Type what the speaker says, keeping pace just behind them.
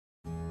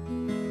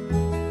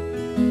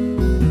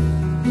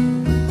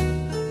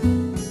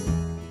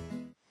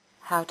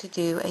How to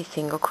do a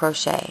single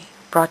crochet,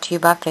 brought to you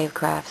by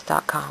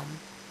favecrafts.com.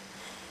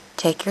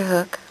 Take your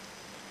hook,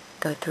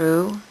 go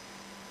through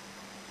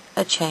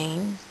a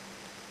chain,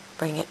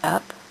 bring it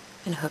up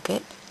and hook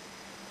it,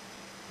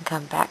 and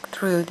come back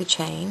through the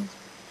chain.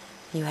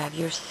 You have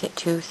your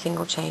 2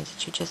 single chains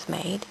that you just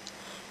made.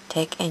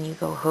 Take and you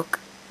go hook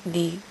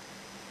the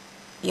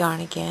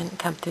yarn again,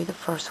 come through the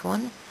first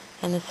one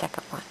and the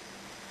second one.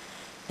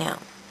 Now,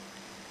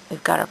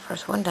 we've got our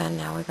first one done,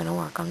 now we're going to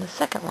work on the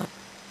second one.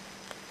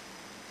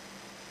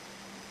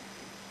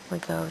 We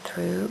go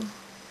through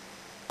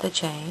the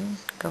chain,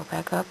 go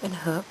back up and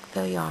hook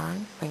the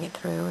yarn, bring it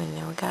through, and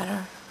then we got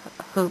our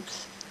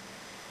hoops.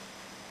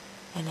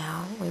 And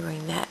now we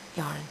bring that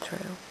yarn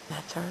through.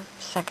 That's our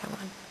second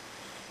one.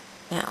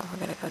 Now we're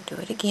going to go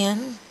do it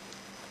again.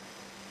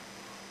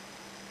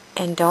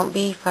 And don't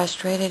be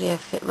frustrated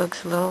if it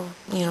looks a little,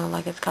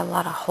 like it's got a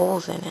lot of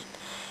holes in it.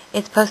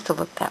 It's supposed to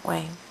look that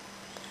way,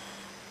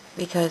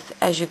 because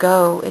as you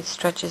go, it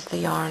stretches the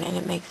yarn and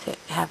it makes it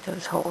have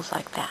those holes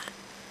like that.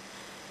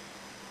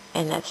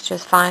 And that's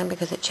just fine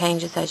because it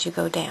changes as you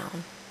go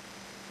down.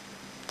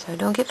 So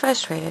don't get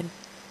frustrated.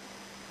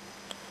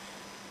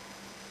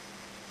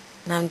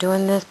 And I'm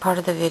doing this part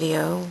of the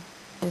video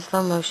in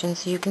slow motion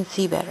so you can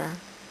see better.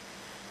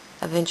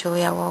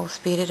 Eventually I will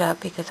speed it up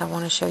because I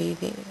want to show you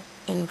the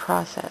end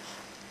process.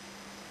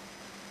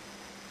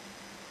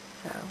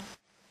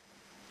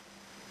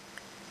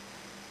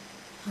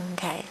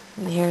 Okay,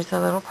 and here's a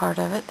little part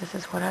of it. This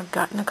is what I've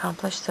gotten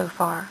accomplished so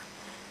far.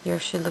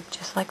 Yours should look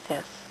just like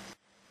this.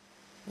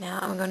 Now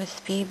I'm going to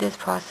speed this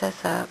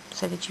process up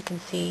so that you can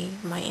see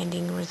my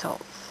ending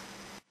results.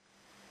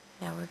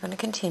 Now we're going to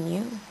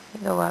continue. You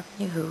go up,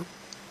 you hoop,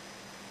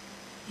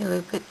 you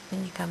loop it,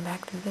 then you come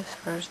back through this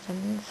first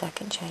and the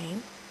second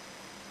chain.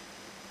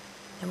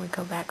 Then we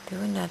go back through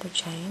another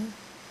chain,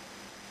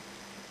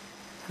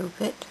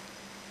 hoop it,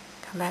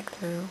 come back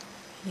through,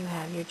 and you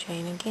have your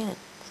chain again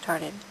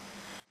started.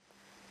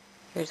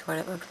 Here's what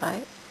it looks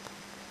like.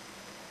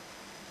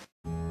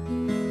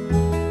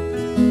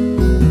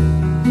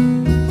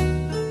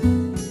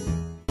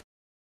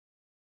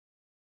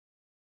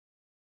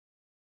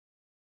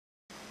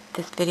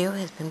 This video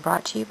has been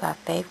brought to you by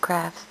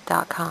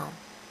favecrafts.com.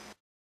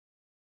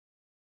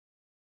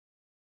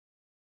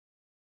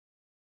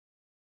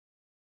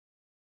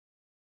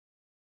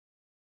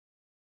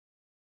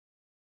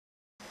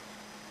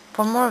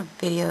 For more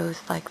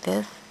videos like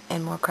this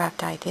and more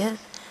craft ideas,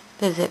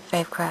 visit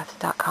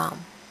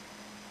favecrafts.com.